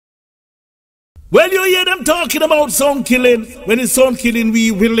Well, you hear them talking about sound killing. When it's sound killing, we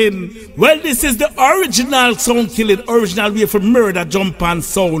willing. Well, this is the original sound killing. Original way for murder, jump and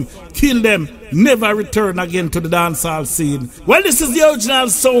sound. Kill them, never return again to the dancehall scene. Well, this is the original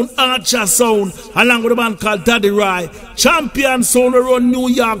sound, Archer sound, along with a man called Daddy Rye. Champion sound around New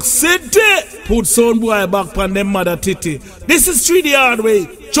York City. Put sound boy back on them mother titty. This is 3D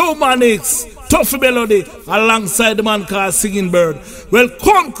Hardway, Joe Mannix Tuffy Melody, alongside the man called Singing Bird. Well,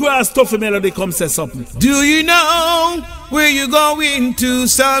 come cross Tuffy Melody, come say something. Do you know where you going to,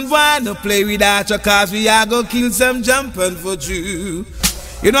 son? Why not play with Archer, cause we are gonna kill some jumping for you.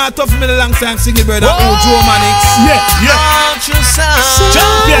 You know I Tuffy Melody alongside Singing Bird and Joe Mannix. Yeah. Archer sound,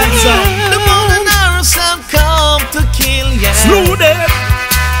 Champion sound. the moon and arrow sound come to kill ya. Slew them.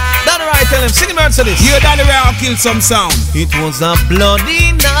 Daddy Rye tell him, Singing Bird said this. You Daddy Rye kill some sound. It was a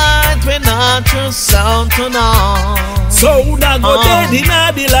bloody night when Archer sound turned on. Sound a go dead in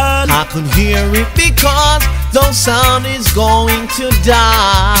the land. I could hear it because the sound is going to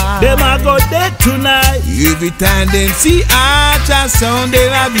die. Them a go dead tonight. Every time them see Archer sound, they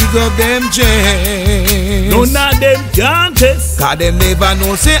a big up them chest. None of them can't test. Cause them never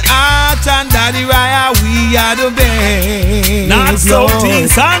know say Archer and Daddy Rye, we are the best. Not south,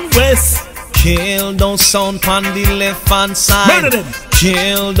 east and west. Kill them sound on the left hand side. Murder them.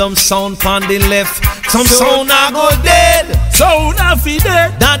 Kill them sound on the left. Some sound a go dead. Sound a fi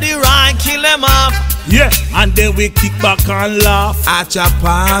dead. Daddy Rye kill them off. Yeah, and then we kick back and laugh. Archer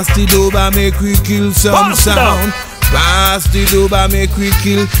pass the doba, make we kill some Pass it down. sound. Pass the doba, make we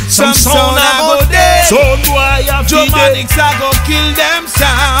kill some sound sound. a I go go dead. Sound boy a Joe fi dead. Mannix a go kill them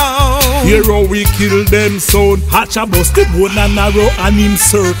sound. Here how we kill them sound. Archer bust the bone and narrow and him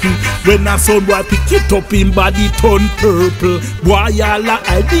certain. When a sound boy pick it up, him body turn purple. Boy all a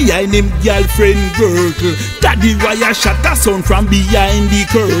hide behind him girlfriend girdle. Daddy Rye shot a sound from behind the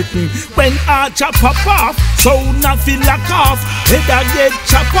curtain. When Archer pop off, sound a feel like off. Head a get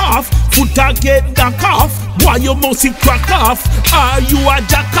chop off, foot a get knock off. Boy you must crack off. Are you a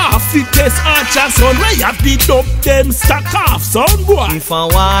jack off? It is Archer sound where you have the dub them stack off. Sound boy. If I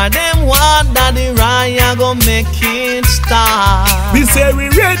want them one, Daddy Rye a go make it stop. We say we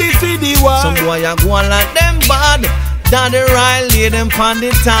ready for the war. Some boy a go on like them bad. Daddy Rye lay them on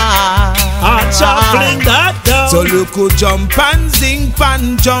the top. Archer fling that down. So look who jump and sing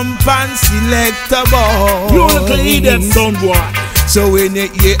pan, jump and select a ball. You look idiot, son boy. So when you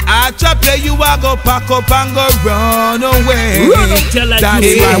hear Archer play, you a go pack up and go run away. Run up till like Daddy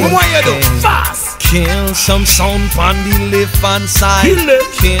you Rye, say. what want you do? Fast. Kill some sound on the left hand side. Kill it.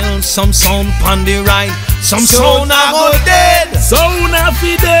 Kill some sound on the right. Some Sound sound a go dead. Sound a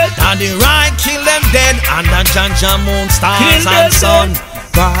fi dead. Daddy Rye kill them dead. And the Janja Moon stars Kill them and sun.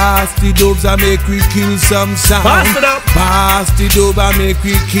 Pass the doves and make we kill some sound. Pass it up. Pass the dove and make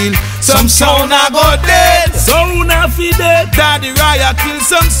we kill some sound. I go dead. Sound a fi dead. Daddy Rye kill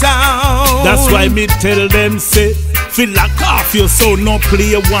some sound. That's why me tell them say, feel like off your sound, no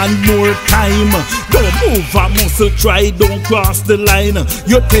play one more time. Don't move a muscle, try, don't cross the line.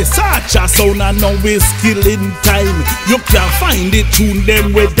 You test Archer sound and now we skill in time. You can't find it, tune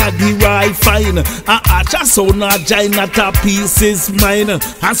them with Daddy Rye fine. And Archer sound a giant, not a piece is mine.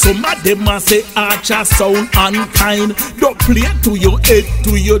 And some of them a say Archer sound unkind. Don't play to your head,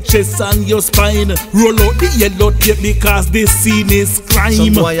 to your chest and your spine. Roll out the yellow tape because this scene is crime.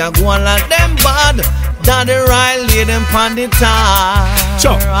 Some boy a go on like them bad. Daddy Rye lay them on the top.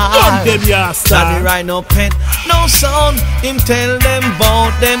 Chop, on them ya star. Daddy Rye no pet, no sound. Him tell them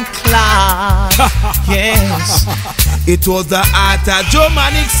about them class. Yes. It was the art of Joe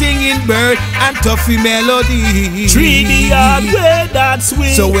Mannix, Singing Bird and Tuffy Melody. 3D Hardway, that's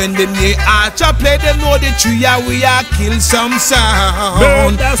we. So when them hear Archer play, them know the tree we are kill some sound.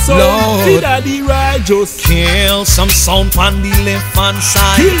 burn that sound. Lord. Daddy Rye just Kill some sound on the left hand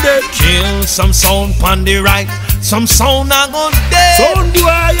side. kill them. Kill some sound on the right. Some sound a go dead. Sound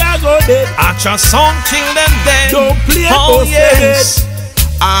boy a go dead. Archer sound kill them dead. Don't play oh us yes.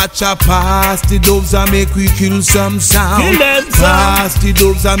 Archer pass the doves and make we kill some sound. Kill them Pass the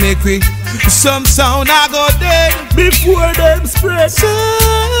doves and make we some sound. I go dead Before them spread.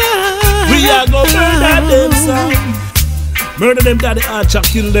 We a go murder them sound. Murder them, Daddy Archer,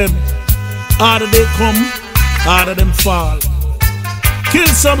 kill them. Harder they come, harder them fall. Kill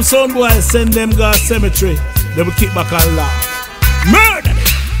some sound boy, send them go cemetery. They will kick back and laugh. Murder!